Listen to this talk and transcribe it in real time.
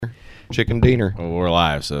chicken dinner. Well, we're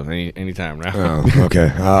live, so anytime now. Oh,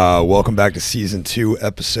 okay. Welcome back to Season 2,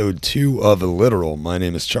 Episode 2 of A Literal. My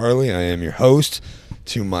name is Charlie. I am your host.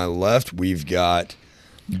 To my left, we've got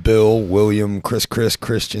Bill, William,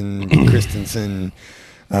 Christian, Christensen,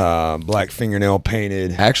 black fingernail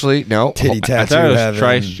painted. Actually, no. Titty I tattoo thought it was having.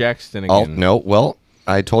 Trice Jackson Oh, again. no. Well,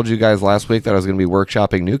 I told you guys last week that I was going to be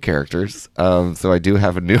workshopping new characters. So I do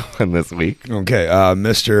have a new one this week. Okay,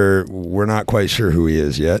 Mr. We're not quite sure who he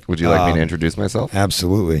is yet. Would you like me to introduce myself?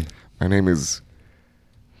 Absolutely. My name is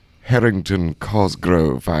Harrington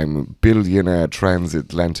Cosgrove. I'm a billionaire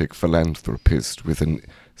transatlantic philanthropist with a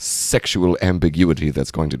sexual ambiguity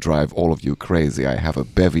that's going to drive all of you crazy. I have a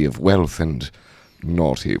bevy of wealth and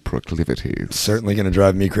naughty proclivities. Certainly going to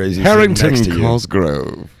drive me crazy. Harrington next to you.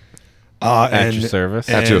 Cosgrove. At your service.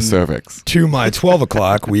 At your And cervix. To my 12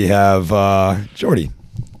 o'clock, we have Jordy.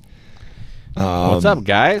 What's up,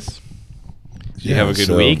 guys? Did you have a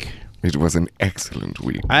good week? It was an excellent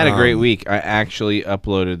week. I had a great week. I actually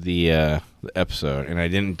uploaded the episode, and I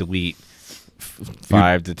didn't delete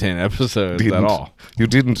 5 to 10 episodes at all. You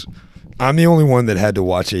didn't. I'm the only one that had to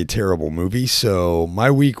watch a terrible movie, so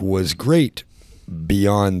my week was great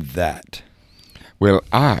beyond that. Well,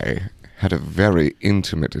 I had a very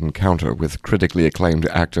intimate encounter with critically acclaimed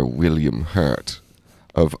actor William Hurt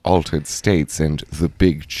of Altered States and The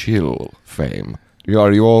Big Chill fame.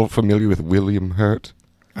 Are you all familiar with William Hurt?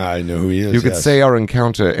 I know who he is. You could yes. say our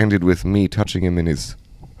encounter ended with me touching him in his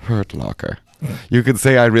hurt locker. You could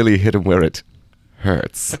say I really hit him where it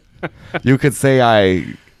hurts. You could say I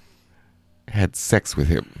had sex with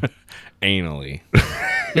him. Anally.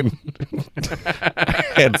 I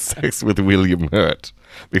had sex with William Hurt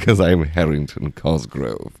because I'm Harrington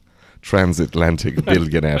Cosgrove, transatlantic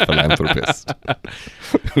billionaire philanthropist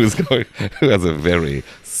who has a very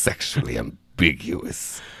sexually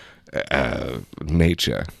ambiguous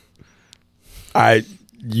nature.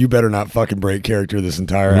 You better not fucking break character this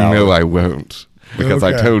entire hour. No, I won't. Because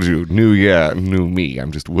I Okay. told you, new year, new me.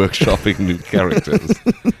 I'm just workshopping new characters.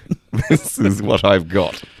 This is what I've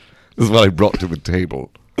got. This is what I brought to the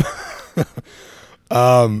table.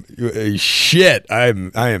 Shit.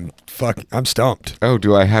 I'm stumped. Oh,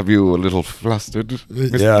 do I have you a little flustered?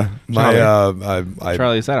 Yeah. My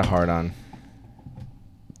Charlie, is that a hard-on?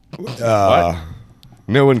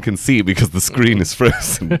 No one can see because the screen is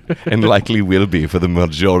frozen and likely will be for the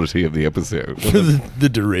majority of the episode. for the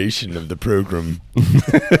duration of the program.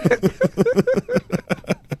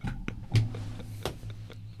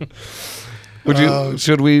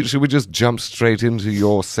 Should we just jump straight into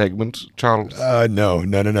your segment, Charles? No.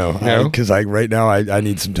 No? Because right now I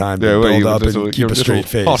need some time to well, build you up just- and you're keep a little straight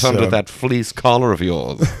face. hot under so- that fleece collar of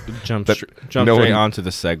yours. Jump That straight no one- onto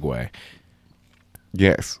the segue.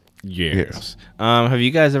 Yes, Yes. Have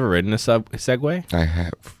you guys ever ridden a Segway? I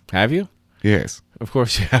have. Have you? Yes. Of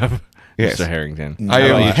course you have. Yes. Mr. Harrington. I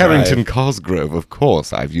No, am I- Harrington Cosgrove. Of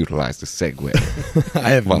course, I've utilized a Segway I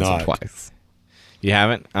have once not. or twice. You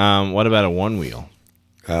haven't? What about a one-wheel?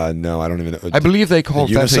 No, I don't even know. I believe they call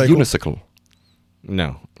that a unicycle? unicycle.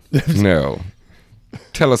 No. No.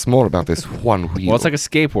 Tell us more about this one wheel. Well, it's like a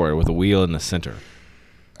skateboard with a wheel in the center.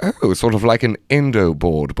 Oh, sort of like an endo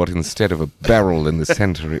board, but instead of a barrel in the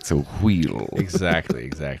center, it's a wheel. Exactly.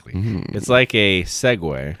 It's like a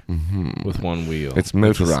Segway with one wheel. It's a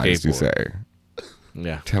motorized, you skateboard. say.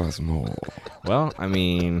 Yeah. Tell us more. Well, I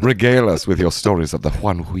mean, Regale us with your stories of the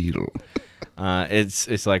one wheel.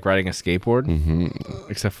 it's like riding a skateboard,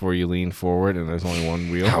 except for you lean forward and there's only one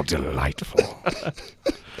wheel. How delightful.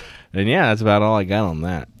 And yeah, that's about all I got on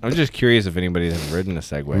that. I'm just curious if anybody's ever ridden a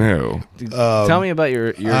Segway. No. Tell me about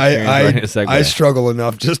your experience riding a Segway. I struggle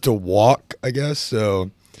enough just to walk, I guess.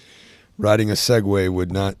 So riding a Segway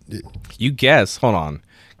would not. You guess. Hold on.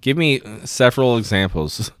 Give me several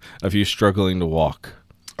examples of you struggling to walk.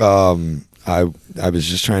 I was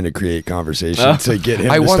just trying to create conversation to get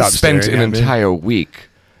him I to once stop spent staring an at me. entire week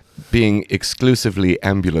being exclusively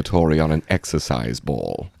ambulatory on an exercise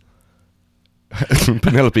ball.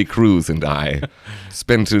 Penelope Cruz and I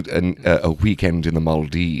spent a weekend in the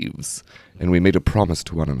Maldives, and we made a promise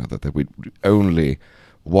to one another that we'd only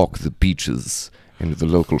walk the beaches and the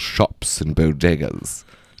local shops and bodegas,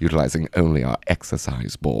 utilizing only our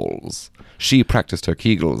exercise balls. She practiced her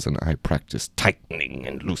Kegels, and I practiced tightening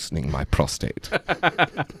and loosening my prostate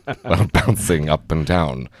while bouncing up and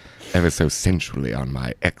down ever so sensually on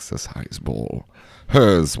my exercise ball.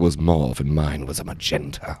 Hers was mauve and mine was a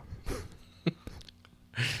magenta.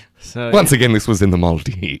 So, Once again, this was in the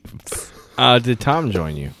Maldives. did Tom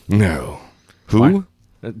join you? No. Who?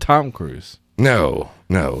 Why? Tom Cruise. No,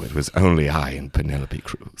 it was only I and Penelope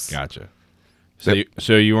Cruz. Gotcha.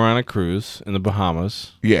 So you were on a cruise in the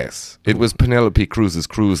Bahamas. Yes, it was Penelope Cruz's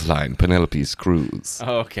cruise line, Penelope's Cruise.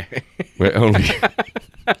 Oh, okay. We're only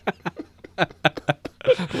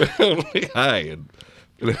high.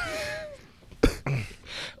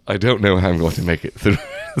 I don't know how I'm going to make it through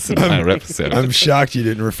this entire episode. I'm shocked you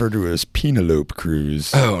didn't refer to her as Penelope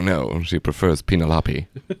Cruz. Oh no, she prefers Penelope.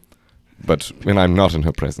 But when I'm not in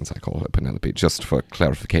her presence, I call her Penelope, just for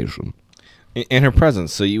clarification. In her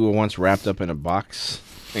presence. So you were once wrapped up in a box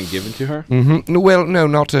and given to her? Mm-hmm. Well, no,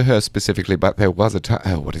 not to her specifically, but there was a time.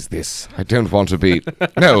 Oh, what is this? I don't want to be.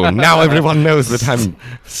 No, now everyone knows that I'm.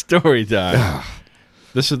 Story time.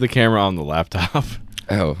 This is the camera on the laptop.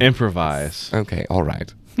 Oh. Improvise. Okay, all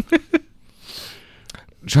right.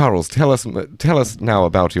 Charles, tell us now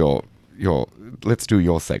about your. Let's do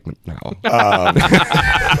your segment now.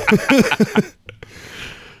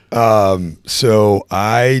 So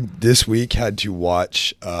I this week had to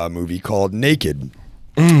watch a movie called Naked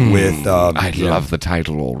with. I love the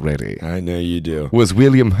title already. I know you do. Was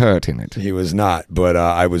William Hurt in it? He was not, but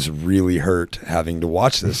I was really hurt having to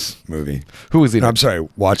watch this movie. Who was in No, it? I'm sorry,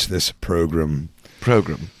 watch this program.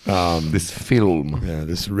 This film. Yeah,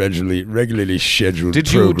 this regularly scheduled Did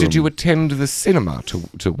program. you attend the cinema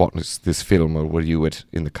to watch this film, or were you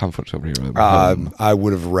in the comfort of your own home? I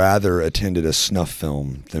would have rather attended a snuff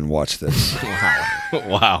film than watch this.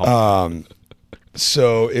 Wow.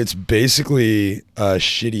 So it's basically a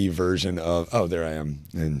shitty version of. Oh, there I am.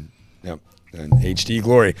 And HD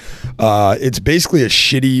glory. It's basically a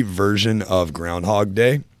shitty version of Groundhog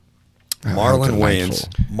Day. Marlon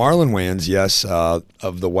Wayans, yes,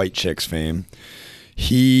 of the White Chicks fame.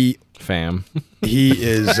 He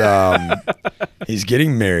is he's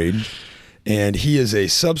getting married, and he is a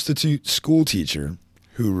substitute school teacher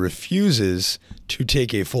who refuses to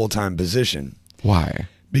take a full-time position. Why?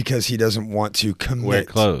 Because he doesn't want to commit. Wear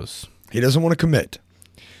clothes. He doesn't want to commit.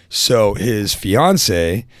 So his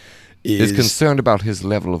fiance is concerned about his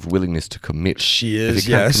level of willingness to commit. She If is,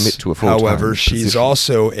 he can't yes. commit to a full-time However, she's position.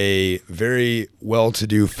 also a very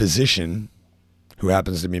well-to-do physician who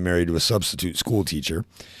happens to be married to a substitute school teacher.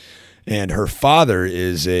 And her father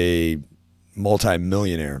is a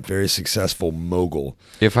multi-millionaire, very successful mogul.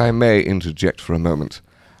 If I may interject for a moment.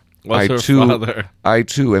 What's her father? I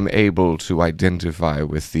too am able to identify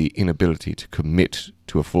with the inability to commit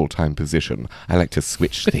to a full-time position. I like to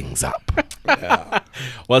switch things up.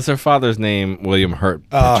 What's her father's name? William Hurt.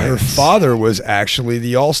 Her father was actually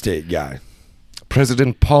the Allstate guy.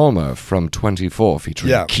 President Palmer from 24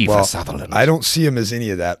 featuring Kiefer Sutherland. I don't see him as any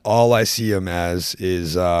of that. All I see him as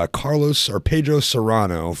is Carlos or Pedro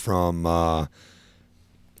Serrano from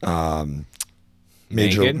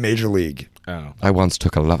Major League. Oh. I once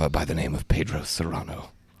took a lover by the name of Pedro Serrano.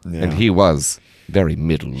 Yeah. And he was very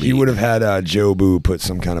middle league. He would have had Joe Boo put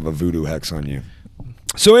some kind of a voodoo hex on you.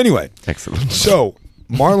 So anyway, Excellent. so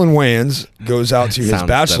Marlon Wayans goes out to his Sounds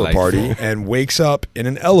bachelor delightful. party and wakes up in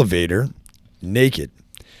an elevator naked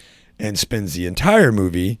and spends the entire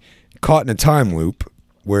movie caught in a time loop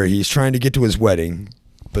where he's trying to get to his wedding.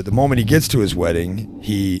 But the moment he gets to his wedding,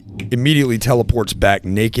 he immediately teleports back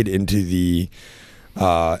naked into the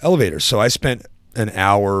elevator. So I spent an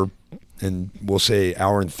hour and we'll say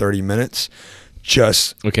hour and 30 minutes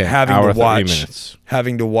just having hour, to 30 watch minutes.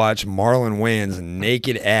 Marlon Wayans'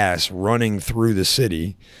 naked ass running through the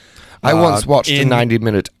city. I once watched a in-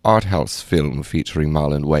 90-minute art house film featuring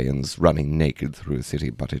Marlon Wayans running naked through a city,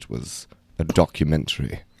 but it was a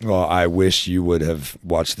documentary. Well, I wish you would have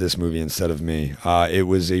watched this movie instead of me. It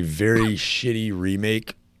was a very shitty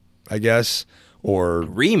remake, I guess, or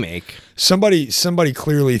Remake? somebody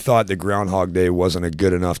clearly thought that Groundhog Day wasn't a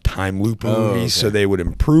good enough time loop movie, so they would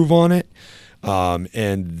improve on it.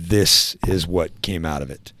 And this is what came out of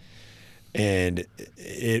it. And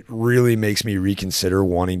it really makes me reconsider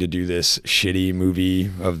wanting to do this shitty movie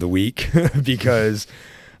of the week because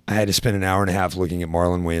I had to spend an hour and a half looking at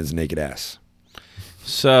Marlon Wayans' naked ass.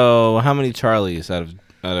 So, how many Charlies out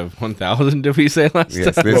of 1,000 did we say last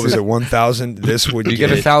Yes, time? this What was is- it, 1,000? This would You get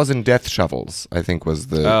 1,000 death shovels, I think was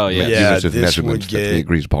the unit of this would measurement that get we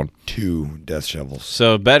agreed upon. 2 death shovels.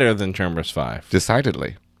 So, better than Tremors 5.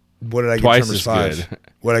 Decidedly. What did I give Twice Tremors as 5? good.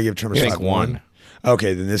 What did I give Tremors I 5? think 1.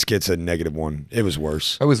 Okay, then this gets a -1. It was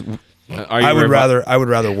worse. I was Are you I would revi-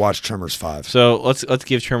 rather watch Tremors 5. So, let's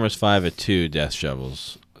give Tremors 5 a 2 death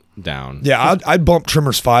shovels down. Yeah, I'd bump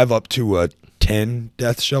Tremors 5 up to a 10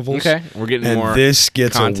 death shovels. Okay, we're getting and more this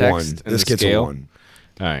gets a context 1. in This the gets scale. a 1.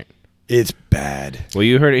 All right. It's bad. Well,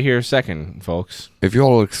 you heard it here second, folks. If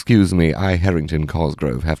you'll excuse me, I, Harrington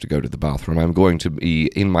Cosgrove, have to go to the bathroom. I'm going to be,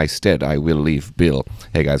 in my stead, I will leave Bill.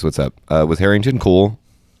 Hey guys, what's up? Was Harrington cool?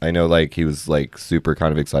 I know like he was like super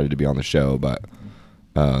kind of excited to be on the show, but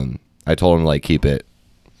I told him like keep it,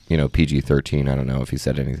 PG-13. I don't know if he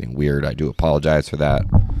said anything weird. I do apologize for that.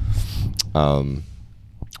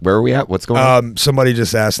 Where are we at? What's going on? Somebody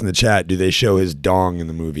just asked in the chat, do they show his dong in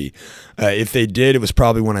the movie? If they did, it was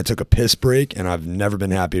probably when I took a piss break, and I've never been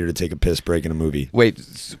happier to take a piss break in a movie.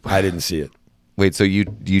 Wait, I didn't see it. Wait. So you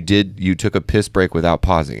took a piss break without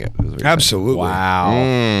pausing it? is what you're Absolutely.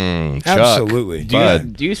 Wow. Chuck. Absolutely.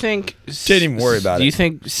 Do you think? Didn't even worry about Do it. you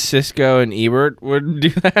think Cisco and Ebert would do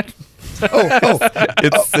that?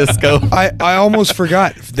 It's Cisco. I almost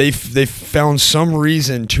forgot. They found some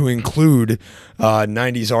reason to include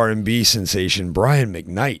 90s R&B sensation Brian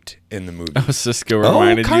McKnight in the movie. Oh, Cisco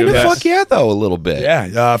reminded kind you of of that. fuck yeah, though a little bit.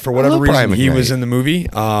 Yeah, for whatever love reason, Brian he was McKnight. in the movie.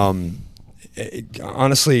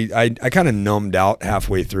 Honestly, I kind of numbed out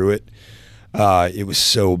halfway through it. It was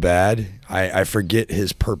so bad. I forget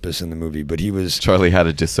his purpose in the movie, but he was... Charlie had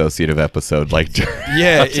a dissociative episode, like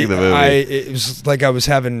watching the movie. It was like I was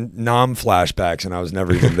having flashbacks, and I was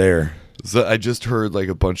never even there. So I just heard like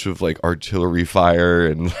a bunch of like artillery fire,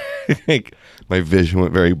 and like my vision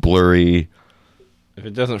went very blurry. If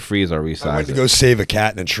it doesn't freeze, I'll I resize went to it. go save a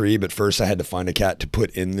cat in a tree, but first I had to find a cat to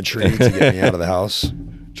put in the tree to get me out of the house.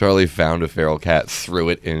 Charlie found a feral cat, threw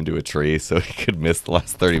it into a tree so he could miss the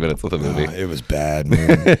last 30 minutes of the movie. It was bad,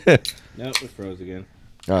 man. Nope, it froze again.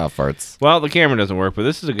 Ah, farts. Well, the camera doesn't work, but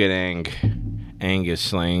this is a good Angus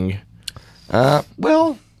sling.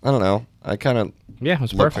 Well, I don't know. I kind of Yeah,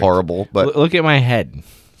 it's look perfect. horrible, but Look at my head.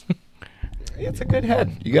 it's a good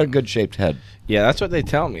head. You got a good shaped head. Yeah, that's what they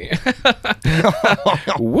tell me.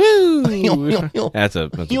 Woo! That's a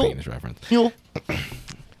penis reference.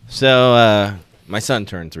 So, my son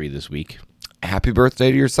turned 3 this week. Happy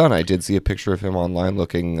birthday to your son. I did see a picture of him online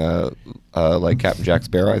looking like Captain Jack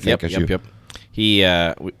Sparrow, I think. Yep.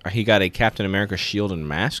 He got a Captain America shield and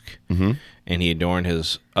mask, and he adorned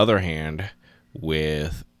his other hand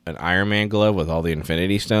with an Iron Man glove with all the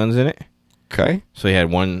Infinity Stones in it. Okay. So he had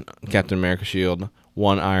one Captain America shield,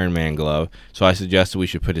 one Iron Man glove. So I suggested we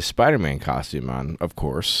should put his Spider-Man costume on, of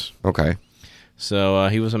course. Okay. So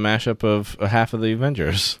he was a mashup of half of the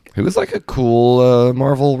Avengers. It was like a cool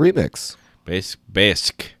Marvel remix.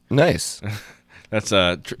 Basic. Nice. That's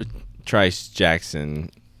Trice Jackson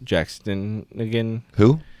again.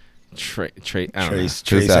 Who? I don't know.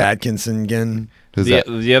 Trace that? Atkinson again. Who's that?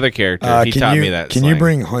 The other character. He taught me that. Can you slang.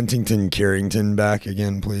 bring Huntington Carrington back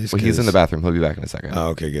again, please? Well, he's in the bathroom. He'll be back in a second. Oh,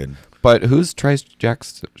 okay, good. But who's Trice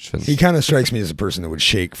Jackson? He kind of strikes me as a person that would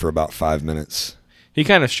shake for about 5 minutes. He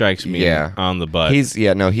kind of strikes me Yeah. on the butt. He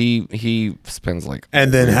spends like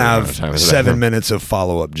And then a lot have of time in the 7 bathroom. minutes of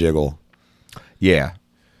follow-up jiggle. Yeah.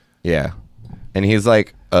 And he's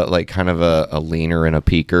like kind of a leaner and a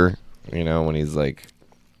peaker, when he's like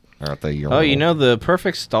at the urinal. The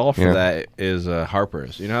perfect stall for Yeah. that is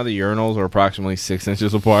Harper's. You know how the urinals are approximately 6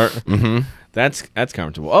 inches apart? Mm-hmm. That's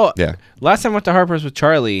comfortable. Oh, Yeah. Last time I went to Harper's with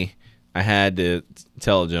Charlie, I had to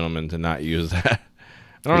tell a gentleman to not use that.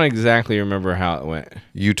 I don't exactly remember how it went.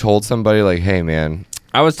 You told somebody like, "Hey, man."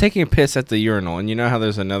 I was taking a piss at the urinal, and you know how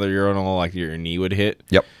there's another urinal like your knee would hit?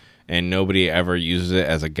 Yep. And nobody ever uses it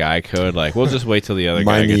as a guy code. Like, we'll just wait till the other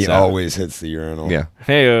My guy knee gets out. always hits the urinal. Yeah.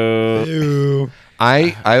 Hey-o. Ew.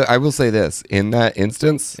 I will say this. In that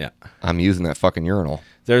instance, Yeah. I'm using that fucking urinal.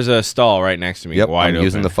 There's a stall right next to me, Yep. wide I'm open.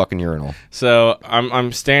 using the fucking urinal. So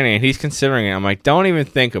I'm standing, and he's considering it. I'm like, don't even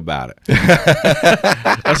think about it.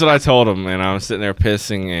 That's what I told him, and I'm sitting there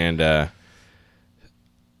pissing, and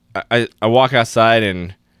I walk outside,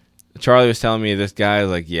 and Charlie was telling me this guy is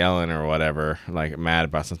like yelling or whatever, like mad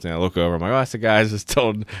about something. I look over, I'm like, oh, that's the guy I just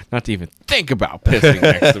told not to even think about pissing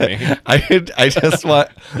next to me. I just want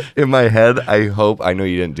in my head. I know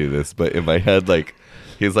you didn't do this, but in my head, like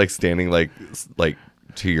he's like standing like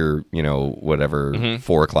to your whatever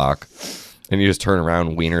 4 o'clock, and you just turn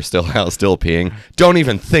around, wiener still out, still peeing. Don't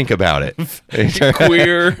even think about it.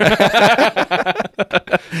 Queer.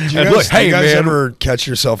 Do you guys, Look, hey, do you guys man. ever catch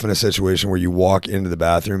yourself in a situation where you walk into the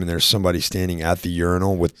bathroom and there's somebody standing at the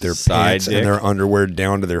urinal with their Side pants dick. and their underwear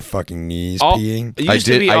down to their fucking knees peeing? It used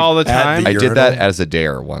to be all the at time. the I did that urinal? as a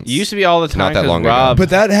dare once. It used to be all the time. Not that 'cause long ago. Rob, But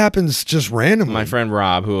that happens just randomly. my friend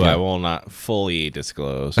Rob, who I will not fully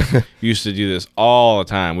disclose, used to do this all the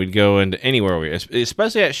time. We'd go into anywhere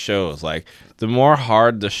especially at shows. Like, the more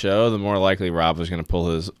hard the show, the more likely Rob was going to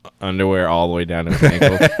pull his underwear all the way down to his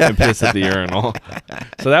ankle and piss at the urinal.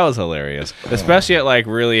 So that was hilarious, especially at like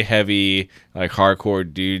really heavy, like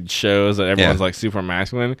hardcore dude shows that everyone's Yeah. like super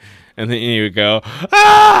masculine, and then you would go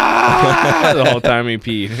ah! the whole time he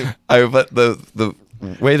peed. But the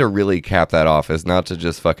way to really cap that off is not to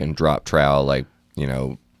just fucking drop trowel like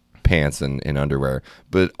pants and underwear,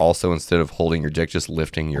 but also instead of holding your dick, just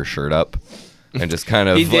lifting your shirt up and just kind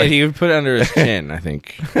of He did. He would put it under his chin, I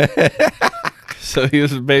think. So he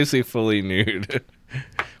was basically fully nude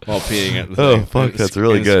while peeing at the thing. Oh, fuck, that's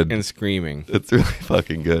really good. And screaming. It's really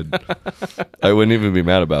fucking good. I wouldn't even be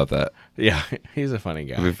mad about that. Yeah, he's a funny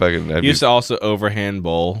guy. I'd He used to also overhand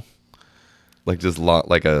bowl. like just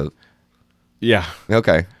like a Yeah.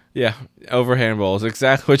 okay. Yeah, overhand bowl is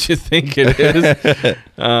exactly what you think it is.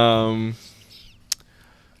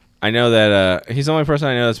 I know that he's the only person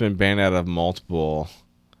I know that's been banned out of multiple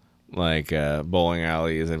bowling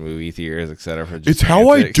alleys and movie theaters, etc. For just It's how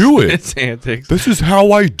I antics. do it. It's antics. This is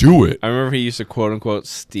how I do it. I remember he used to quote unquote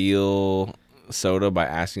steal soda by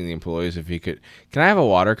asking the employees if he could, can I have a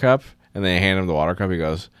water cup? And they hand him the water cup. He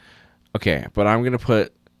goes, okay, but I'm gonna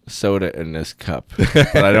put soda in this cup,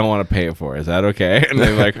 but I don't want to pay for it. Is that okay? And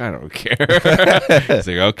they're like, I don't care. It's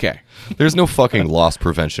like, okay. There's no fucking loss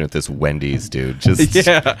prevention at this Wendy's, dude. Just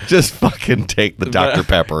Yeah. just fucking take the Dr.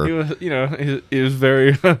 Pepper. He was, he was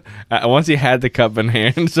very. Once he had the cup in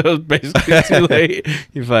hand, so it was basically too late.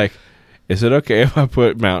 He's like, is it okay if I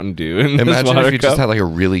put Mountain Dew in this Imagine water if you cup? just had like a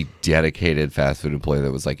really dedicated fast food employee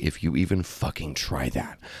that was like, if you even fucking try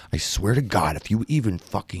that, I swear to God, if you even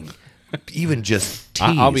just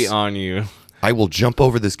tease, I'll be on you. I will jump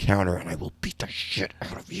over this counter and I will beat the shit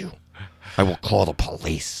out of you. I will call the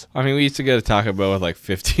police. I mean, we used to go to Taco Bell with like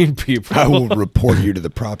 15 people. I will report you to the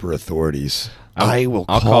proper authorities. I'll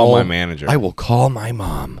call my manager. I will call my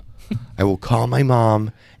mom. I will call my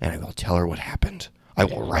mom and I will tell her what happened. I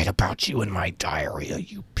will write about you in my diarrhea,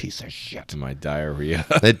 you piece of shit. To my diarrhea.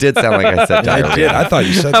 It did sound like I said I diarrhea. did. I thought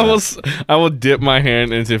you said that. I will dip my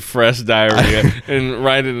hand into fresh diarrhea and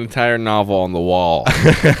write an entire novel on the wall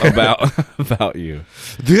about you.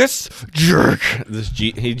 This jerk.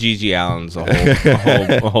 Gigi Allen's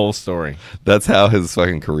a whole story. That's how his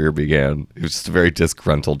fucking career began. He was just a very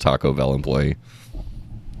disgruntled Taco Bell employee.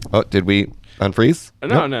 Oh, did we unfreeze?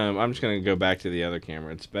 No, I'm just gonna go back to the other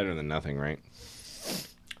camera. It's better than nothing, right?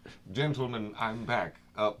 Gentlemen, I'm back.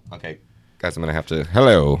 Oh, okay. Guys, I'm going to have to...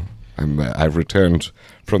 Hello. I've returned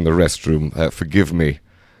from the restroom. Forgive me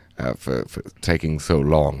for taking so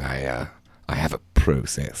long. I have a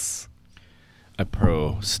process. A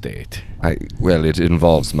prostate. Well, it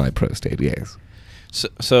involves my prostate, yes.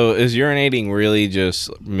 So is urinating really just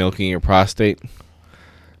milking your prostate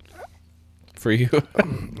for you?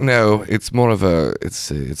 No, it's more of a... It's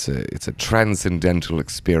a transcendental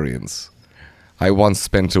experience. I once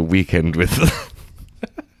spent a weekend with...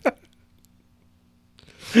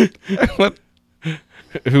 What?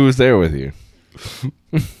 Who was there with you?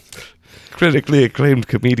 Critically acclaimed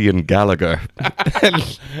comedian Gallagher.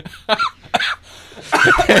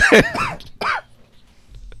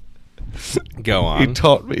 Go on. He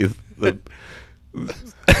taught me that...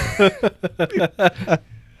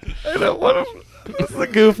 I don't want to... This is a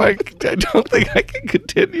goof. I don't think I can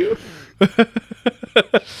continue.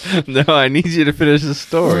 No, I need you to finish the Oh,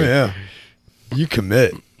 story. yeah. You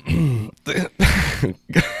commit.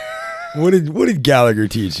 What did Gallagher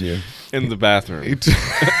teach you? In the bathroom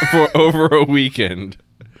for over a weekend.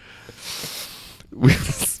 We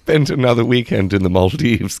spent another weekend in the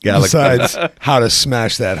Maldives, Gallagher. Besides how to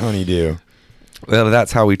smash that honeydew. Well,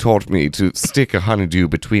 that's how he taught me to stick a honeydew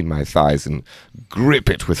between my thighs and grip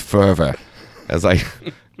it with fervor as I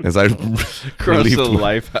Crush relieved the my-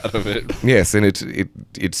 life out of it. Yes, and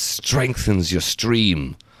it strengthens your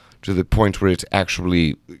stream to the point where it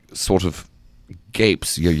actually sort of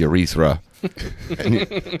gapes your urethra.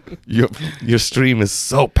 And your stream is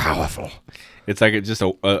so powerful. It's like just a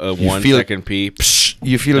You 1 feel- second pee. Psh,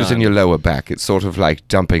 you feel it in your lower back. It's sort of like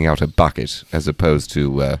dumping out a bucket as opposed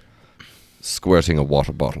to squirting a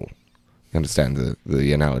water bottle. You understand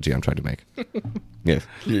the analogy I'm trying to make? Yes.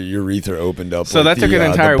 Your urethra opened up. So like that took an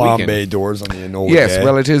entire the Bombay weekend. doors on the Enola Yes, Gay.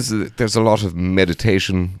 well, it is. There's a lot of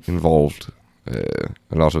meditation involved, a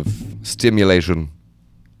lot of stimulation,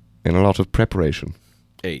 and a lot of preparation.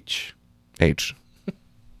 H.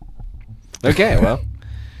 Okay, well,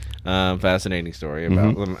 fascinating story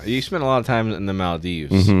about them. You spent a lot of time in the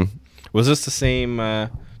Maldives. Was this the same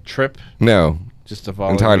trip? No, Just to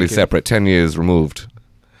follow entirely weekend? separate. 10 years removed,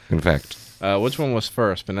 in fact. Which one was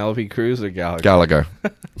first, Penelope Cruz or Gallagher? Gallagher.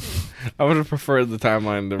 I would have preferred the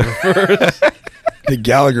timeline to reverse. Did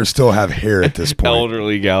Gallagher still have hair at this point?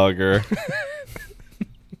 Elderly Gallagher.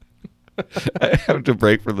 I have to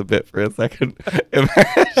break from the bit for a second.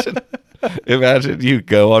 Imagine you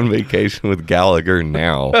go on vacation with Gallagher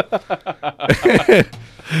now.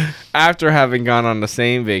 After having gone on the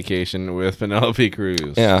same vacation with Penelope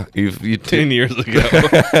Cruz. Yeah, you 10 years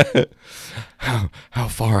ago. how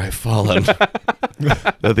far I've fallen.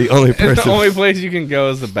 The only person. The only place you can go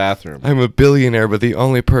is the bathroom. I'm a billionaire, but the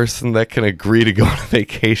only person that can agree to go on a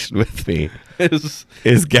vacation with me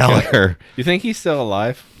is Gallagher. You think he's still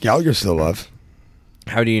alive? Gallagher's still alive.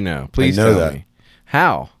 How do you know? Please know tell that. me.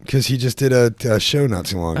 How? Because he just did a show not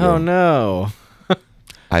too long ago. Oh, no.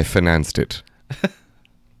 I financed it.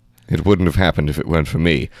 It wouldn't have happened if it weren't for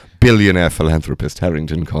me. Billionaire philanthropist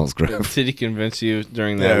Harrington Cosgrove. Did he convince you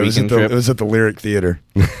during Yeah, that it was, weekend at the, trip? it was at the Lyric Theater.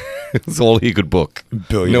 It's all he could book.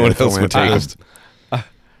 Billionaire No one else would take him. philanthropist.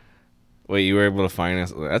 Wait, you were able to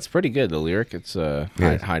finance? That's pretty good. The Lyric, it's a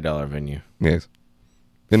Yes. high dollar venue. Yes.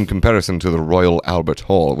 In comparison to the Royal Albert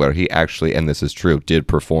Hall, where he actually, and this is true, did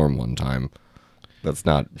perform one time. That's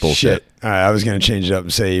not bullshit. Shit. All right, I was going to change it up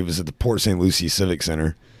and say it was at the Port St. Lucie Civic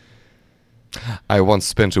Center. I once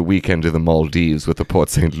spent a weekend in the Maldives with the Port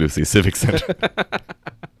St. Lucie Civic Center.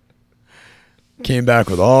 Came back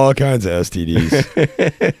with all kinds of STDs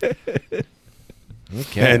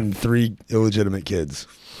Okay. and 3 illegitimate kids.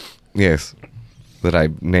 Yes. That I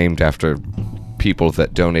named after people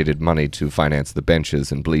that donated money to finance the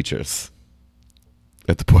benches and bleachers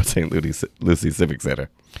at the Port St. Lucie Civic Center.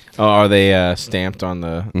 Oh, are they stamped on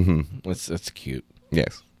the? Mm-hmm. That's cute.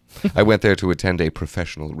 Yes. I went there to attend a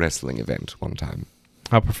professional wrestling event one time.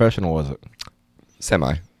 How professional was it?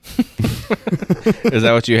 Semi. Is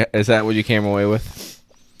that what you came away with?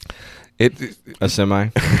 It A semi?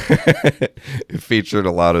 it featured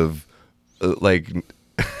a lot of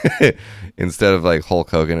instead of like Hulk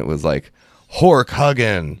Hogan, it was like Hork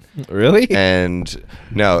Hogan. Really? And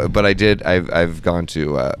no, but I've gone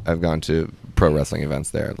to pro wrestling events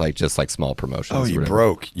there, like just like small promotions. Oh, or you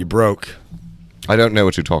whatever. broke. I don't know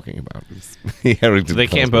what you're talking about. So they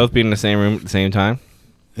can't both be in the same room at the same time?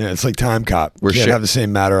 Yeah, it's like Time Cop. We're You can't shit. have the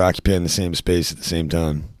same matter occupying the same space at the same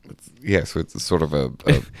time. Yes, it's sort of a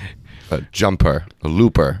jumper, a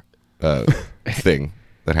looper thing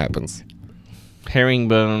that happens.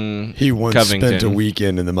 Herringbone He once Covington spent a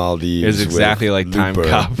weekend in the Maldives. is exactly with like Time Looper.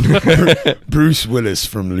 Cop. Bruce Willis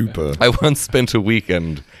from Looper. I once spent a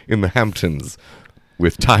weekend in the Hamptons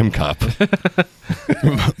with Time Cop.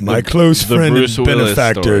 My close the friend Bruce and Willis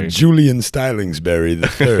benefactor, story. Julian Stylingsbury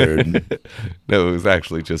III. No, it was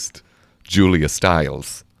actually just Julia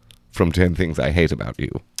Stiles from 10 Things I Hate About You.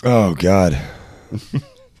 Oh, God.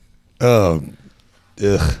 Oh,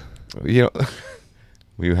 ugh. You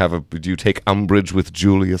know, do you take umbrage with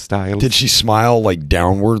Julia Stiles? Did she smile like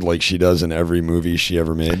downward like she does in every movie she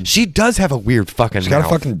ever made? She does have a weird fucking She's got a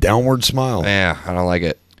mouth. fucking downward smile. Yeah, I don't like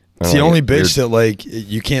it. It's the only bitch that, like,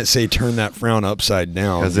 you can't say turn that frown upside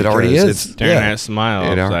down. 'Cause it already is. It's, Turn yeah, that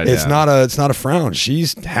smile It are- upside it's down. it's not a frown.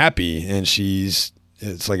 She's happy and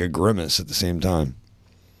it's like a grimace at the same time.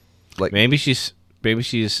 like Maybe she's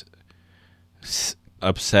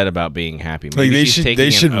upset about being happy. Like, Maybe they she's should- taking they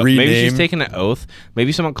an should oath. Maybe she's rename- taking an oath.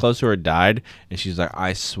 Maybe someone close to her died, and she's like,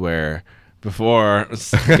 "I swear before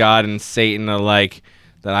God and Satan alike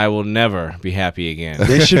that I will never be happy again."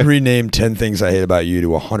 They should rename 10 Things I Hate About You to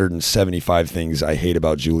 175 Things I Hate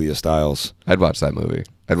About Julia Stiles. I'd watch that movie.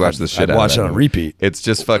 I'd watch the shit I'd out watch of it that on movie. repeat. It's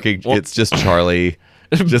just fucking. It's just Charlie.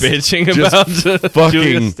 Just, Bitching just about fucking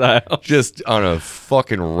Julia Stiles. just on a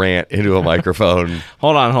fucking rant into a microphone.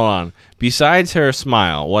 Hold on. Besides her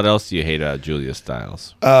smile, what else do you hate about Julia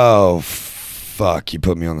Stiles? Oh, fuck. You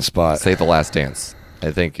put me on the spot. Say The Last Dance.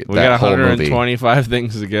 I think We that got whole movie. 125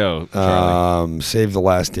 things to go. Charlie. Save the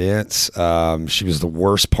Last Dance. She was the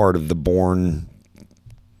worst part of the Bourne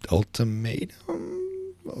Ultimatum?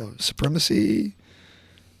 Supremacy?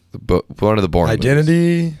 One of the Bourne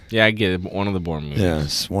Identity? Yeah, I get it. One of the Bourne movies.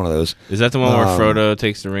 Yes, one of those. Is that the one where Frodo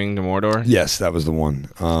takes the ring to Mordor? Yes, that was the one.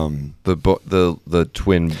 movies. The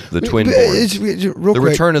twin Bournes. Real The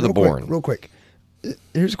quick, Return of the real quick, Bourne. Real quick.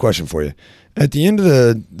 Here's a question for you. At the end of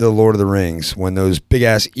the Lord of the Rings, when those big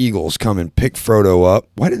ass eagles come and pick Frodo up,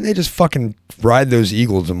 why didn't they just fucking ride those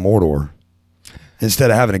eagles to Mordor?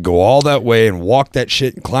 Instead of having to go all that way and walk that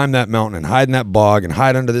shit and climb that mountain and hide in that bog and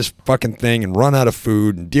hide under this fucking thing and run out of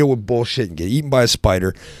food and deal with bullshit and get eaten by a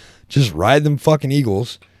spider, just ride them fucking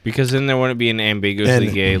eagles Because then there wouldn't be an ambiguously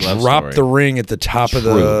and gay love drop story. the ring at the top of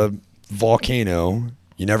the volcano.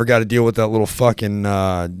 You never got to deal with that little fucking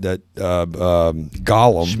golem.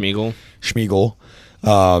 Schmeagol. Schmeagol.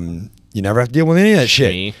 You never have to deal with any of that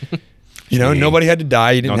shit. Shmee. You know, Shmee. nobody had to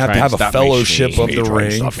die. You didn't Don't have to try have and a stop me, fellowship Shmee. of the Shmee, try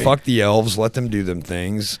and ring. stop me. Fuck the elves. Let them do them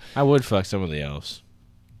things. I would fuck some of the elves.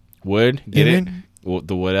 Would? Get You it? mean? Well,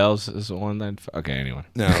 the wood elves is the one that... Okay, anyway.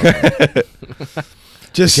 No. Just I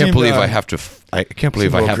can't seemed, believe I have to I can't believe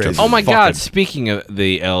It's a I little have crazy. to. Oh my fucking- God! Speaking of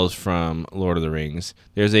the elves from Lord of the Rings,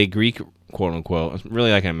 there's a Greek, quote unquote, it's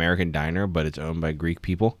really like an American diner, but it's owned by Greek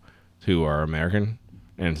people who are American,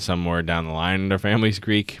 and somewhere down the line their family's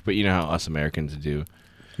Greek. But you know how us Americans do.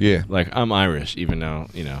 Yeah. Like I'm Irish, even though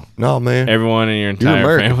No, man. everyone in your entire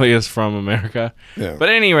American. family is from America. Yeah. But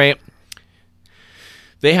at any rate,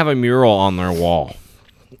 they have a mural on their wall,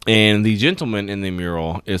 and the gentleman in the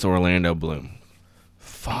mural is Orlando Bloom.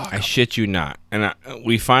 Fuck. I shit you not. And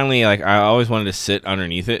we finally, like, I always wanted to sit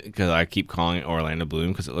underneath it because I keep calling it Orlando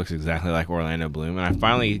Bloom because it looks exactly like Orlando Bloom. And I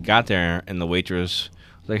finally got there, and the waitress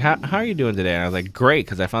was like, how are you doing today? And I was like, great,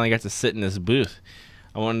 because I finally got to sit in this booth.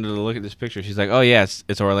 I wanted to look at this picture. She's like, oh, yeah,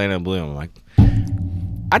 it's Orlando Bloom. I'm like,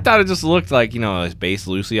 I thought it just looked like, it's based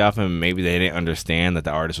loosely off him. Maybe they didn't understand that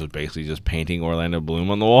the artist was basically just painting Orlando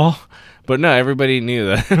Bloom on the wall. But no, everybody knew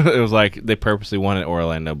that. It was like they purposely wanted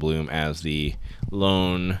Orlando Bloom as the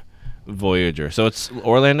lone voyager. So it's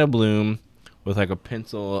Orlando Bloom with like a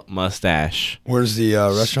pencil mustache. Where's the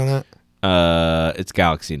restaurant at? It's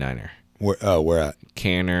Galaxy Diner. Where at?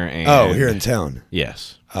 Canner and... Oh, here in town.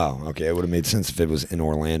 Yes. Oh, okay. It would have made sense if it was in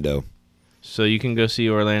Orlando. So you can go see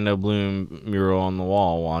Orlando Bloom mural on the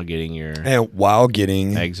wall while getting your And while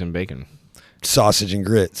getting eggs and bacon. sausage and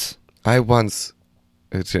grits. I once.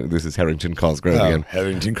 This is Harrington Cosgrove again.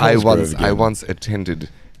 Harrington I Cosgrove I again. once attended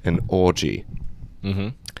an orgy Mm-hmm.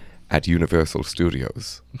 at Universal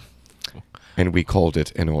Studios, and we called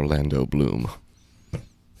it an Orlando Bloom.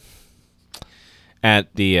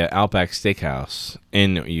 At the Outback Steakhouse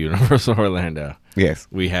in Universal Orlando, Yes,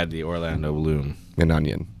 we had the Orlando Bloom. an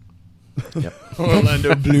onion.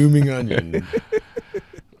 Orlando blooming onion.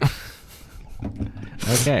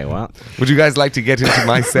 Okay, well... Would you guys like to get into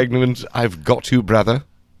my segment? I've got you, brother.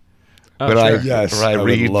 Oh, Where sure. Yes, where I I would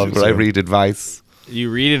read, love where I to. read advice.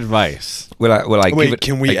 You read advice. Will I Wait, give it?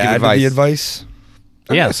 can I we give add to the advice?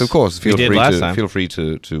 Oh, Yes. yes, of course. We Feel did free last to time. feel free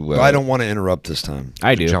to. I don't want to interrupt this time.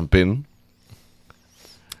 I do. jump in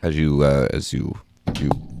as you.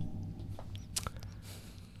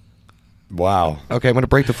 Wow. Okay, I'm gonna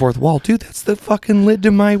break the fourth wall, dude. That's the fucking lid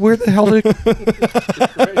to my. Where the hell did?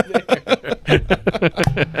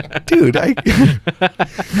 Dude, that's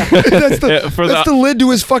the lid to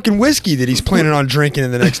his fucking whiskey that he's planning on drinking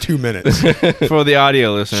in the next 2 minutes. For the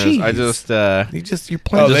audio listeners, I Jeez. just you're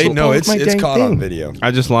playing. Oh, just they so know far with it's my dang caught thing. on video.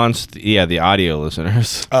 I just launched the audio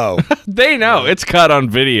listeners. Oh, They know it's caught on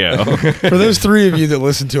video. for those three of you that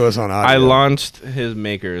listen to us on audio, I launched his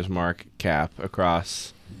Maker's Mark cap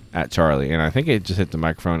across at Charlie, and I think it just hit the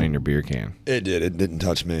microphone in your beer can. It did. It didn't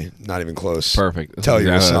touch me. Not even close. Perfect. That's Tell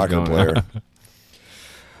you're a exactly what soccer I was going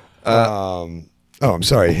player. I'm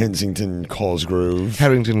sorry. Hensington Cosgrove.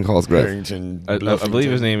 Harrington Cosgrove. Harrington. I believe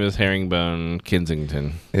his Bluffington. name is Herringbone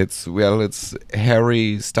Kensington. It's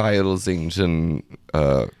Harry Stylesington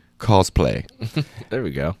cosplay. There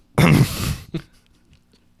we go.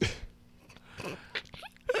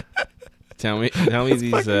 Tell me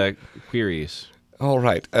these queries. All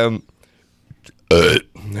right.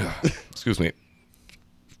 Excuse me.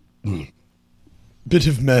 Bit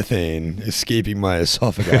of methane escaping my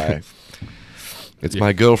esophagi. It's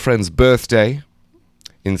my girlfriend's birthday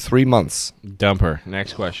in 3 months. Dump her.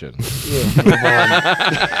 Next question.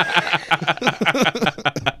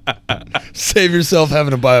 Save yourself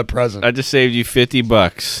having to buy a present. I just saved you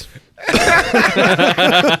 $50.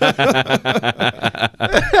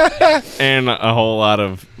 And a whole lot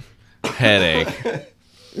of headache.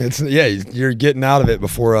 You're getting out of it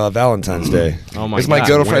before Valentine's Day. Oh my It's god. my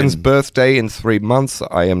girlfriend's when? birthday in 3 months.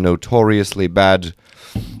 I am notoriously bad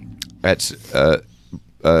at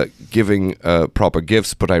giving proper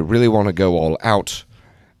gifts, but I really want to go all out,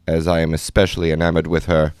 as I am especially enamored with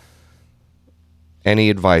her. Any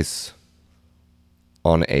advice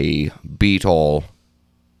on a beat-all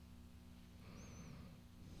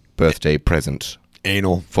birthday present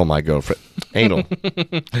Anal. for my girlfriend? Anal.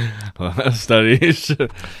 Study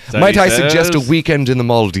Might I suggest a says, weekend in the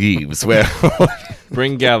Maldives where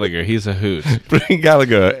Bring Gallagher. He's a hoot. bring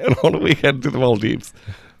Gallagher and on a weekend to the Maldives?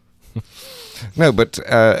 No, but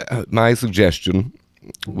my suggestion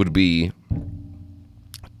would be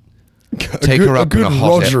take her up in a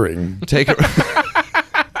hot air, rogering. take her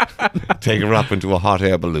take her up into a hot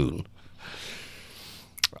air balloon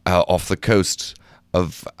off the coast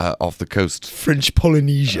of French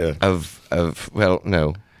Polynesia.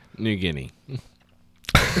 no, New Guinea.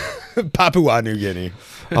 Papua New Guinea.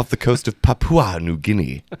 off the coast of Papua New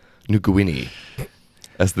Guinea,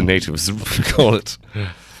 as the natives call it.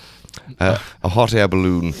 A hot air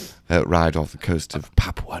balloon ride off the coast of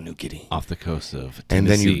Papua New Guinea. Off the coast of And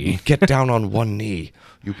then Tennessee. you get down on one knee.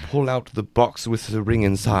 You pull out the box with the ring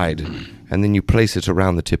inside, and then you place it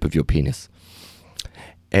around the tip of your penis.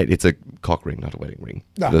 And it's a cock ring, not a wedding ring.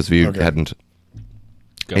 Ah, For those of you who okay. hadn't.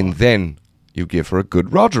 Go And on. then you give her a good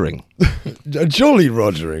Rogering. A jolly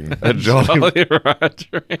Rogering. A jolly, Jolly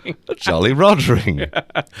Rogering. a jolly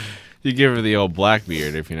Rogering. You give her the old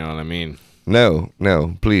Blackbeard, if you know what I mean. No,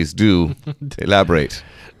 please do elaborate.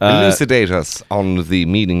 Elucidate us on the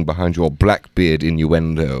meaning behind your Blackbeard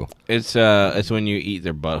innuendo. It's when you eat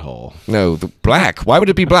their butthole. No, the black. Why would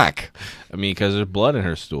it be black? I mean, because there's blood in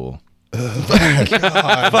her stool. Oh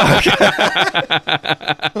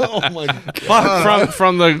my god.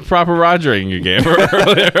 From the proper Rogering you gave her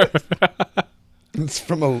earlier. It's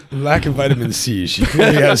from a lack of vitamin C. She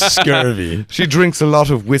clearly has scurvy. She drinks a lot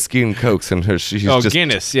of whiskey and cokes, and she's just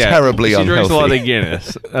Guinness, yeah. terribly she unhealthy. drinks a lot of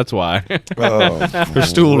Guinness. That's why. Oh, Her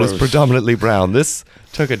stool is gross. predominantly brown. This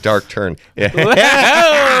took a dark turn.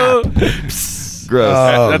 Gross.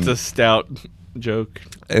 That's a stout joke.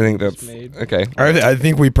 I think that's made. okay. I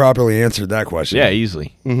think we properly answered that question. Yeah,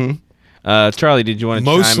 easily. Mm-hmm. Charlie, did you want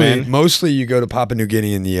to chime in? Mostly you go to Papua New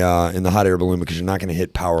Guinea in the hot air balloon because you're not going to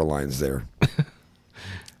hit power lines there.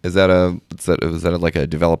 Is that like a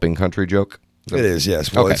developing country joke? It is,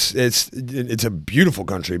 yes. Well, Okay. it's a beautiful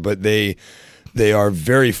country, but they are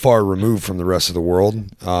very far removed from the rest of the world.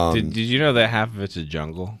 Did you know that half of it's a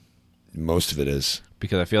jungle? Most of it is.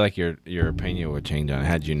 Because I feel like your opinion would change on it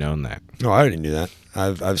had you known that. No, I already knew that.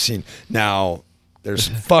 I've seen. Now, there's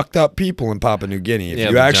fucked up people in Papua New Guinea. If Yeah,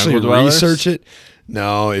 you the actually jungle dwellers? research it,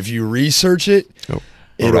 if you research it, Oh,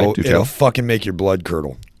 all right, do it'll tell. fucking make your blood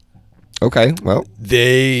curdle. Okay, well,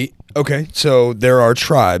 So there are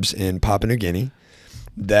tribes in Papua New Guinea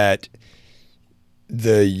that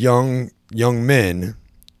the young men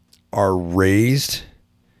are raised.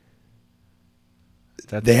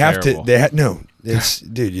 That's They have terrible. to. It's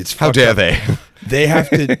how fucked dare up. they? They have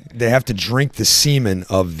to drink the semen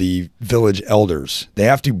of the village elders. They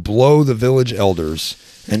have to blow the village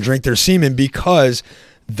elders and drink their semen because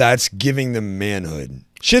that's giving them manhood.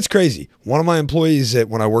 Shit's crazy. One of my employees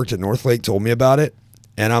when I worked at Northlake told me about it,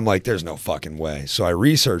 and I'm like, there's no fucking way. So I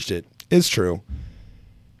researched it. It's true.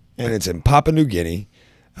 And it's in Papua New Guinea.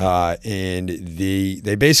 And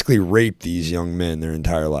they basically rape these young men their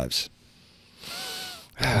entire lives.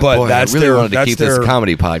 But Boy, that's I really their, wanted to that's keep their, this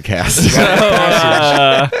comedy podcast.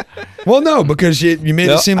 Well, no, because you made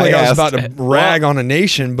No, it seem like I was asked. about to rag on a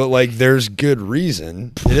nation, but like there's good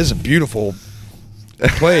reason. It is a beautiful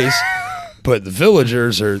place, but the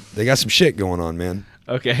villagers they got some shit going on, man.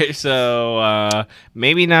 Okay, so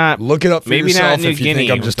maybe not. Look it up for maybe yourself not New if you Guinea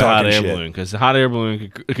think I'm just with the hot talking air shit. balloon, because the hot air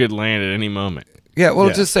balloon could land at any moment. Yeah, well,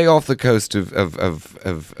 Yeah. just say off the coast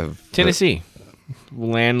of Tennessee,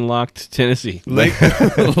 landlocked Tennessee.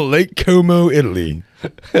 Lake Como, Italy.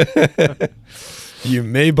 You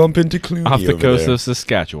may bump into Clooney Off the over coast there. of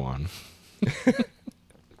Saskatchewan.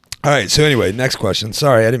 All right, so anyway, next question.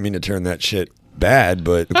 Sorry, I didn't mean to turn that shit bad,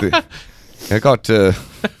 but I got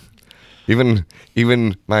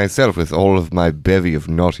even myself with all of my bevy of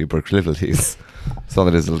naughty proclivities. Saw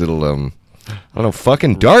that as a little I don't know,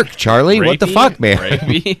 fucking dark, Charlie. What the Rapey? fuck, man?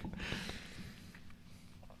 Rapey?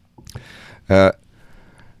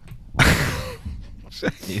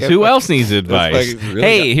 Who else needs advice? like really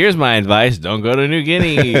Hey, here's my advice: don't go to New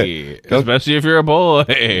Guinea, especially if you're a boy.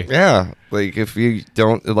 Yeah, like if you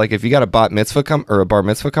don't like if you got a bar mitzvah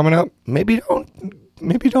coming up, maybe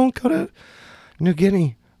don't go to New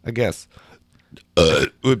Guinea. I guess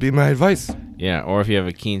would be my advice. Yeah, or if you have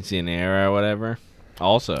a quinceanera or whatever.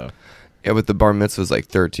 Also, Yeah, but the bar mitzvah's like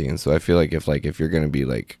 13, so I feel like if you're gonna be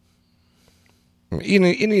like, in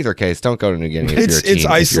either case, don't go to New Guinea. If you're a teen, it's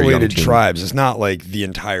if you're a young isolated teen. tribes. It's not like the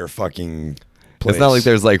entire fucking place. It's not like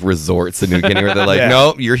there's like resorts in New Guinea where they're like, Yeah.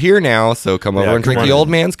 no, you're here now, so come over and come drink on the in. old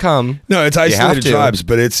man's cum. No, it's You have isolated to. tribes,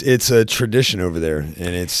 but it's a tradition over there, and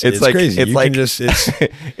it's like crazy. It's You like can just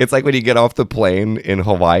it's like when you get off the plane in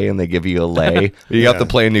Hawaii and they give you a lei. You get off the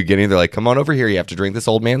plane in New Guinea, they're like, come on over here. You have to drink this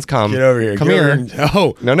old man's cum. get over here. Come get here. over here.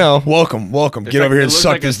 Oh No. welcome. Get like- over here it and looks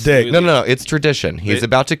suck like a this dick. smoothie. No. It's tradition. He's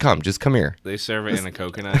about to come. Just come here. they serve it in a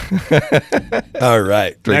coconut. All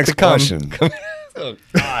right, Drink next the cum. question. Oh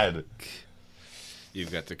God. You've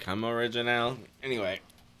got the cum original. Anyway,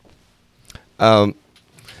 I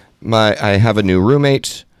have a new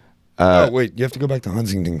roommate. Oh wait, you have to go back to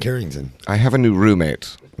Huntington, Carrington. I have a new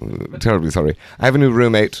roommate. Terribly sorry. I have a new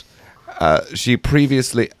roommate. She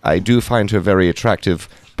previously, I do find her very attractive,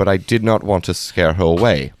 but I did not want to scare her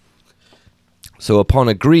away. So upon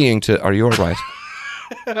agreeing to, are you all right?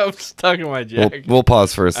 I'm stuck in my jacket. We'll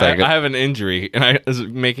pause for a second. I have an injury, and I was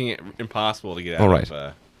making it impossible to get out All right.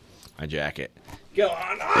 of my jacket. Go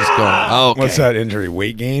on. Just go. Oh, okay. What's that injury?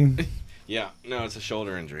 Weight gain? Yeah, no, it's a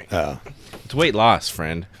shoulder injury. Oh. It's weight loss,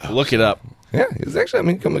 friend. Look it up. Yeah, he's actually. I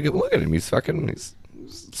mean, come look at him. He's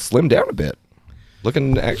slimmed down a bit,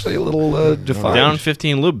 looking actually a little defined. Down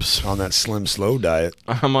 15 lubes. On that slim slow diet.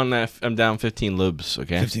 I'm down 15 lubes.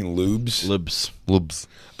 Okay. 15 lubes? Lubes.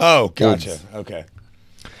 Oh, gotcha. Lubes. Okay.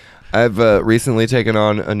 I've recently taken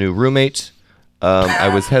on a new roommate. I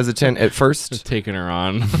was hesitant at first. Taking her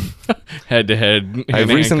on head to head. I've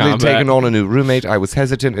recently taken on a new roommate. I was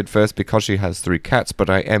hesitant at first because she has 3 cats, but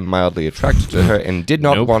I am mildly attracted to her and did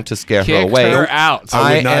not Nope. want to scare her Kicked away. her out. I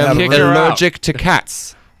I would not am have a roommate. allergic to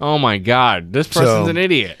cats. Oh my God, this person's So- an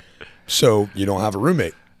idiot. So you don't have a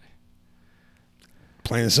roommate.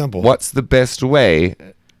 Plain and simple. What's the best way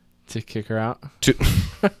To kick her out. to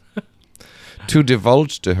to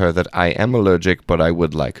divulge to her that I am allergic, but I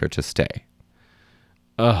would like her to stay?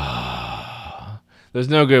 There's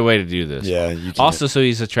no good way to do this. Yeah, you can't. Also, so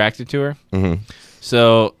he's attracted to her. Mm-hmm.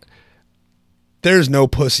 So There's no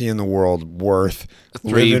pussy in the world worth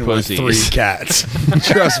 3 living pussies. with 3 cats.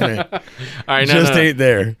 Trust me. all right, no, Just no. ain't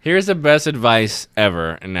there. Here's the best advice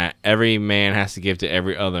ever, and that every man has to give to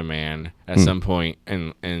every other man at some point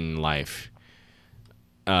in life.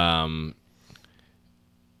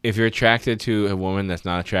 If you're attracted to a woman that's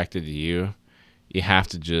not attracted to you, you have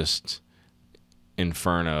to just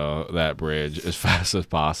inferno that bridge as fast as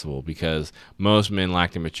possible, because most men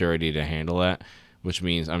lack the maturity to handle that, which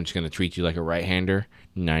means I'm just going to treat you like a right-hander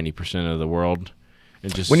 90% of the world.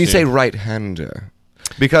 And just When you say assume- right-hander,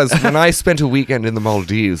 because when I spent a weekend in the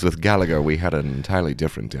Maldives with Gallagher, we had an entirely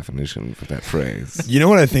different definition for that phrase. You know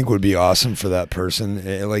what I think would be awesome for that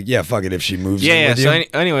person? Like, yeah, fuck it if she moves in Yeah, with so you.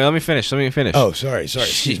 anyway, let me finish. Oh, sorry.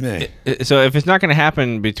 Excuse me. So if it's not going to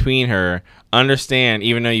happen between her, understand,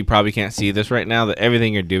 even though you probably can't see this right now, that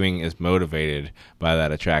everything you're doing is motivated by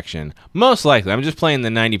that attraction. Most likely. I'm just playing the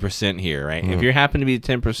 90% here, right? If you happen to be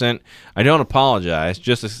 10%, I don't apologize.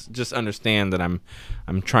 Just understand that I'm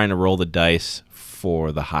trying to roll the dice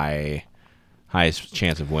for the highest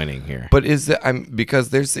chance of winning here. But is that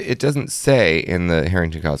because it doesn't say in the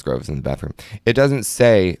Harrington Cosgrove is in the bathroom. It doesn't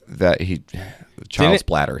say that he child's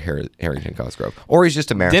bladder Harrington Cosgrove, or he's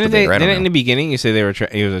just a masturbator. Didn't in the beginning you say they were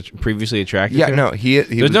he was previously attracted? Yeah, to her? no, he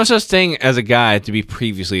There's was, no such thing as a guy to be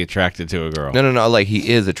previously attracted to a girl. no. Like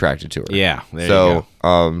he is attracted to her. Yeah, there you So,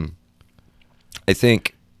 go. I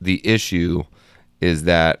think the issue is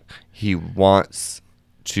that he wants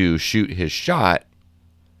to shoot his shot,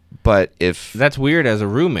 but if That's weird as a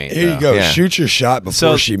roommate. Here though. you go. Yeah. Shoot your shot before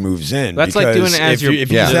So, she moves in. that's like because doing it as if your-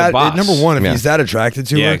 if yeah. he's the that boss. number one, if Yeah. he's that attracted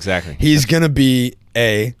to Yeah, her, exactly. he's gonna be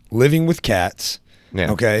A, living with cats.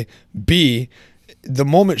 Yeah. Okay. B, the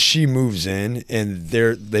moment she moves in and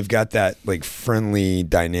they've got that like friendly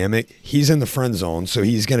dynamic, he's in the friend zone, so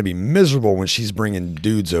he's gonna be miserable when she's bringing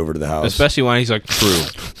dudes over to the house. Especially when he's like, true.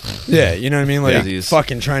 Yeah, you know what I mean? Like Yeah, he's-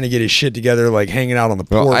 fucking trying to get his shit together, like hanging out on the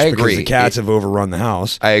Well, porch I because agree. the cats have overrun the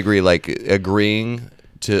house. I agree, like agreeing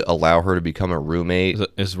to allow her to become a roommate.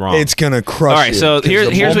 Is wrong. It's gonna crush. All right, you, so 'cause here's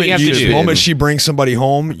the what moment you have to do. The moment she brings somebody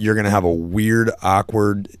home, you're gonna have a weird,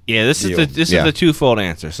 awkward. Yeah, this deal. is Yeah. the twofold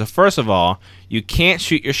answer. So first of all, you can't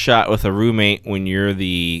shoot your shot with a roommate when you're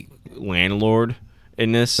the landlord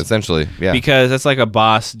in this, Essentially, yeah. because that's like a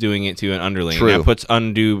boss doing it to an underling. True. And that puts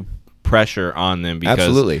undue pressure on them because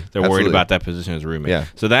Absolutely. they're worried Absolutely. about that position as a roommate. Yeah.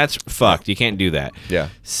 So that's fucked. You can't do that. Yeah.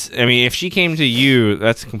 I mean, if she came to you,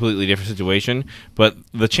 that's a completely different situation. But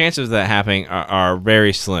the chances of that happening are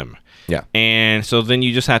very slim. Yeah. And so then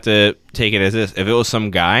you just have to take it as this. If it was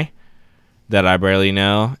some guy that I barely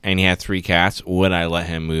know and he had 3 cats, would I let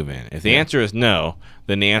him move in? If the answer is no,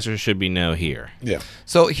 then the answer should be no here. Yeah.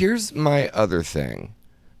 So here's my other thing.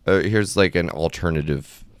 Here's like an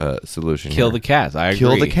alternative solution. Kill here. the cats. I agree.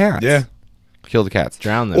 Kill the cats. Yeah. Kill the cats.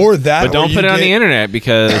 Drown them. Or that, But don't or put you it on get- the internet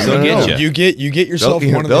because they'll No, get no. you. You get yourself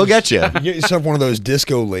They'll- one of they'll those. get ya. You get yourself one of those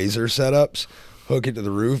disco laser setups. Hook it to the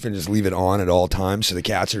roof and just leave it on at all times, so the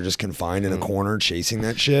cats are just confined in a corner chasing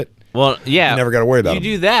that shit. Well, yeah. You never gotta worry about You them.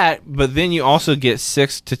 do that, but then you also get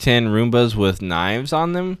 6 to 10 Roombas with knives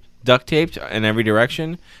on them, duct taped in every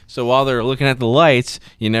direction. So while they're looking at the lights,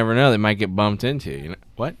 you never know, they might get bumped into. You know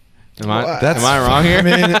what? Am I wrong here?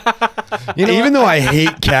 I mean, even though I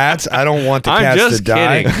hate cats, I don't want the I'm cats just to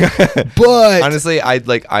die. kidding. But Honestly, I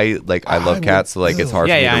love cats, so like it's hard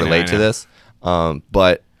Yeah, for me yeah, I to know, relate I to know. this.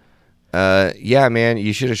 But yeah, man,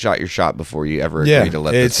 you should have shot your shot before you ever yeah, agreed to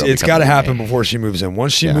let this it's girl become got to a happen roommate. before she moves in.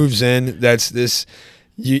 Once she Yeah. moves in, that's this.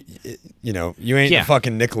 you ain't Yeah. the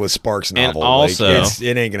fucking Nicholas Sparks And novel. also-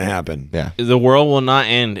 it ain't gonna happen. Yeah. The world will not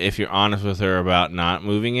end if you're honest with her about not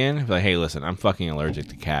moving in. Like, hey, listen, I'm fucking allergic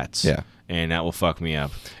to cats. Yeah. And that will fuck me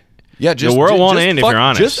up. Yeah, just, world won't just end if you're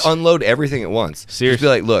honest. Just unload everything at once. Seriously. Just be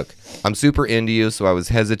like, look, I'm super into you, so I was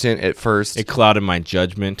hesitant at first. It clouded my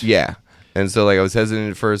judgment. Yeah. And so, like, I was hesitant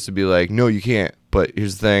at first to be like, no, you can't. But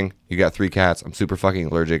here's the thing. You got 3 cats. I'm super fucking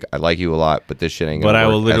allergic. I like you a lot, but this shit ain't gonna But I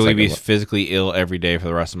work. will That's literally not be gonna work. physically ill every day for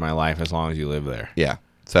the rest of my life as long as you live there. Yeah.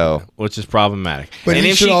 So, Which is problematic. But and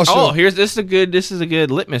he if should she, also- this is a good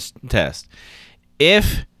litmus test.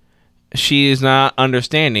 If she is not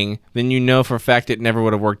understanding, then you know for a fact it never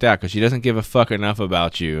would have worked out because she doesn't give a fuck enough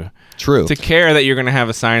about you true. to care that you're going to have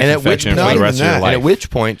a sinus And at which infection for point- the rest of Not your even life. And at which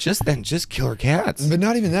point, just kill her cats. But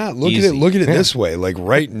not even that. Look Easy. at it Yeah. this way. Like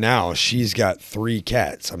right now, she's got 3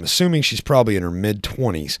 cats. I'm assuming she's probably in her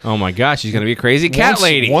mid-20s. Oh my gosh, she's going to be a crazy cat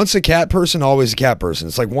lady. Once a cat person, always a cat person.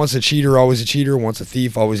 It's like once a cheater, always a cheater. Once a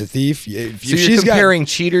thief, always a thief. If So you're she's comparing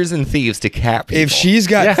cheaters and thieves to cat people. If she's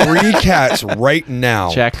got 3 cats right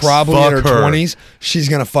now, Checks. probably in her Fuck her. 20s, she's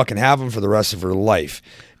gonna fucking have them for the rest of her life.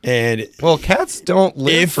 And well, cats don't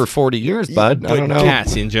live for 40 years, bud. I but don't know.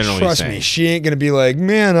 Cats in general. trust me, she ain't gonna be like,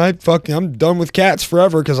 man, I'm done with cats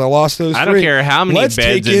forever because I lost those 3. I don't care how many Let's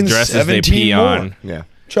beds take in and dresses they 17 pee more. on. Yeah.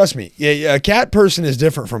 Trust me, yeah, a cat person is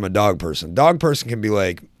different from a dog person. Dog person can be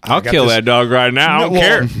like, I'll kill that dog right now. I don't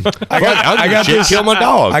care. I got Shit, this. kill my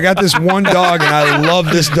dog. I got this one dog and I love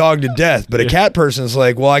this dog to death. But a cat person is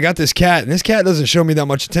like, well, I got this cat and this cat doesn't show me that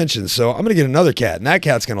much attention, so I'm gonna get another cat and that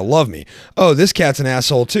cat's gonna love me. Oh, this cat's an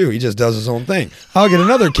asshole too. He just does his own thing. I'll get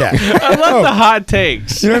another cat. I love the hot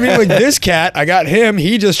takes. You know what I mean? Like this cat, I got him.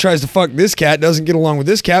 He just tries to fuck this cat, doesn't get along with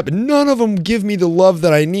this cat, but none of them give me the love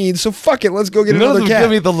that I need. So fuck it, let's go get None of another them cat. give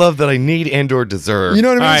me the love that I need and or deserve. You know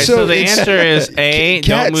what I mean? All right, so the it's- answer is A,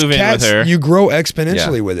 don't move in cats, with her. You grow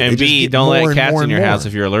exponentially Yeah. with it. And They just B, get don't more let and cats more in and your more. house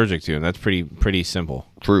if you're allergic to them. That's pretty simple.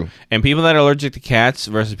 True. And people that are allergic to cats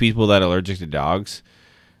versus people that are allergic to dogs.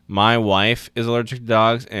 My wife is allergic to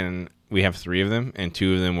dogs, and we have 3 of them, and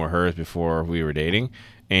 2 of them were hers before we were dating.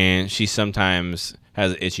 And she sometimes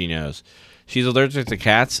has an itchy nose. She's allergic to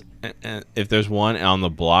cats. And if there's one on the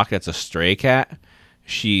block that's a stray cat,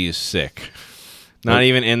 she's sick. Not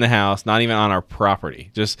even in the house, not even on our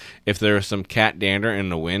property. Just if there was some cat dander in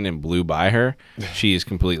the wind and blew by her, she's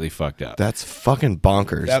completely fucked up. That's fucking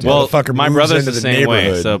bonkers. That dude. Well, motherfucker my moves brother's into the the same way.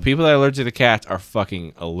 neighborhood. So people that are allergic to cats are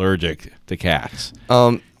fucking allergic to cats.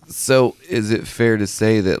 So is it fair to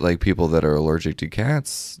say that like people that are allergic to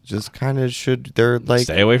cats just kind of they're like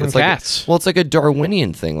Stay away from it's like cats. well, it's like a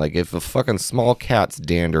Darwinian thing. Like if a fucking small cat's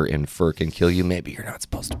dander and fur can kill you, maybe you're not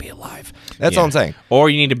supposed to be alive. That's all I'm saying. Or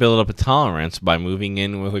you need to build up a tolerance by moving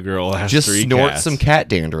in with a girl that has Just 3 snort cats some cat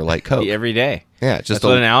dander like Coke. every day. Yeah, just That's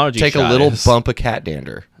what an allergy take a shot little is. bump of cat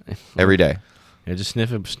dander every day. Yeah, just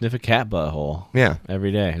sniff a cat butthole. Yeah.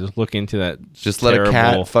 every day. Just look into that. Just let a cat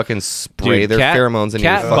terrible- fucking spray Dude, their cat- pheromones in your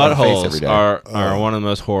cat fucking face buttholes every day. are one of the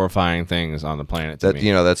most horrifying things on the planet to That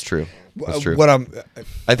me. that's true. That's true. What I'm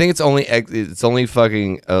I think it's only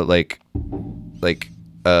fucking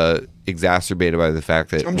exacerbated by the fact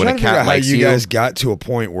that I'm when trying a to figure cat out how likes you you, guys got to a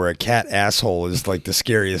point where a cat asshole is like the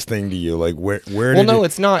scariest thing to you. Like where well, did no, it,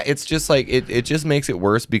 it's not. It's just like it just makes it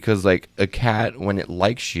worse because like a cat when it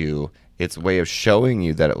likes you, its way of showing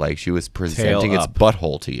you that it likes you is presenting its up.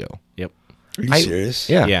 butthole to you. Yep. Are you I- serious?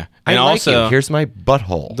 Yeah, Yeah. I And like also- you. Here's my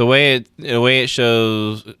butthole. The way it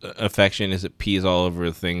shows affection is it pees all over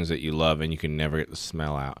the things that you love, and you can never get the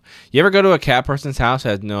smell out. You ever go to a cat person's house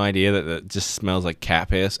has no idea that it just smells like cat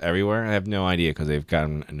piss everywhere? I have no idea because they've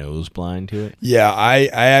gotten a nose blind to it. Yeah, I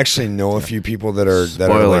actually know a few people that are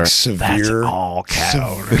Spoiler, like that's severe all cat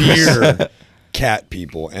severe cat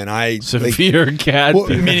people, and I like, Severe cat. well,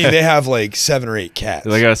 meaning they have like 7 or 8 cats.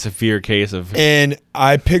 They got a severe case of. And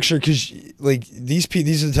I picture because like these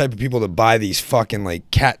are the type of people that buy these fucking like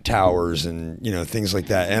cat towers and things like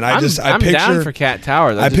that. And I I'm picture down for cat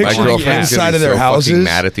towers. I just picture want the a cat. inside of their so fucking houses-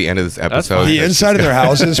 mad at the end of this episode. fine. the That's inside of just- their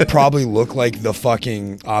houses probably look like the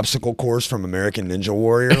fucking obstacle course from American Ninja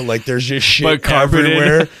Warrior. Like there's just shit But carpeted.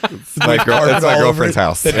 everywhere. my Carpet that's my all over girlfriend's it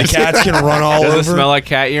house. that the cats can run all Does over. it smell like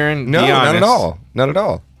cat urine? No, Be not at honest. all. Not at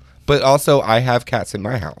all. But also, I have cats in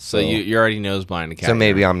my house. So you're already nose blind to cat. So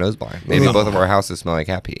maybe urine. I'm nose blind. Maybe both of our houses smell like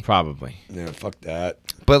cat pee. Probably. Yeah, fuck that.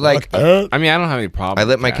 But like, I mean, I don't have any problem. I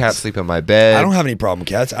let with my cat cats. sleep in my bed. I don't have any problem with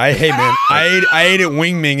cats. Hey man, I ate at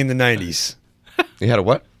Wing Ming in the 90s. You had a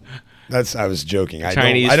what? I was joking.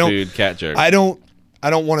 Chinese I don't food cat joke. I don't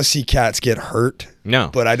want to see cats get hurt. No.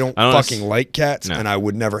 But I don't fucking like cats, No. and I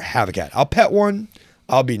would never have a cat. I'll pet one.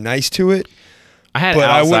 I'll be nice to it, I had but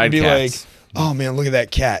I outside wouldn't be cats. like, oh man, look at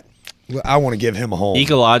that cat. I want to give him a home.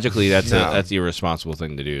 Ecologically, that's No. that's the irresponsible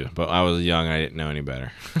thing to do. But I was young, I didn't know any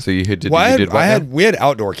better. So you did. Well, you did what now? we had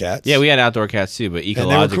outdoor cats. Yeah, we had outdoor cats too, but they were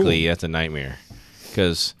ecologically, cool. that's a nightmare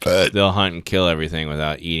because they'll hunt and kill everything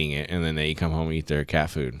without eating it, and then they come home and eat their cat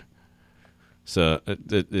food. So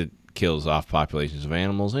it kills off populations of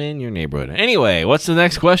animals in your neighborhood. Anyway, what's the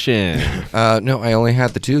next question? No, I only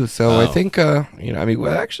had the two. So I Oh. think we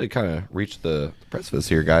actually kind of reached the precipice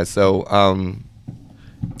here, guys. So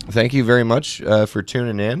thank you very much for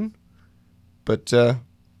tuning in. But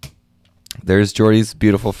there's Jordy's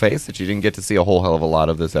beautiful face that you didn't get to see a whole hell of a lot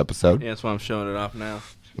of this episode. Yeah, that's why I'm showing it off now.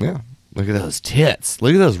 Yeah. Look at those tits.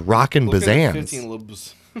 Look at those rockin' bazans. 15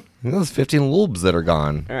 lubs. Look at those 15 lubs that are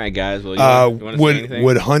gone. All right, guys. Well, you want to say anything?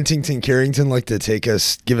 Would Huntington Carrington like to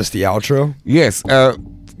give us the outro? Yes.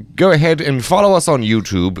 Go ahead and follow us on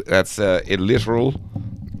YouTube. That's Illiteral.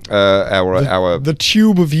 Our The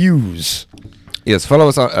Tube of Views. yes. Follow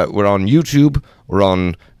us on. We're on YouTube. We're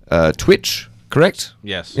on Twitch. Correct.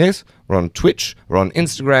 Yes. Yes. We're on Twitch. We're on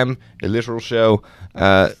Instagram. Illiteral Show.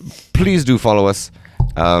 Please do follow us.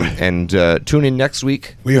 And tune in next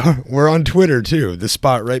week. We're on Twitter too. The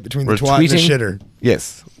spot right between the We're twat and the tweeting. shitter.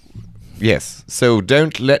 Yes. Yes. So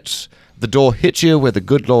don't let the door hit you where the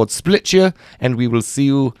good Lord split you, and we will see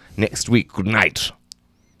you next week. Good night.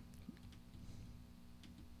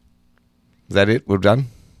 Is that it? We're done?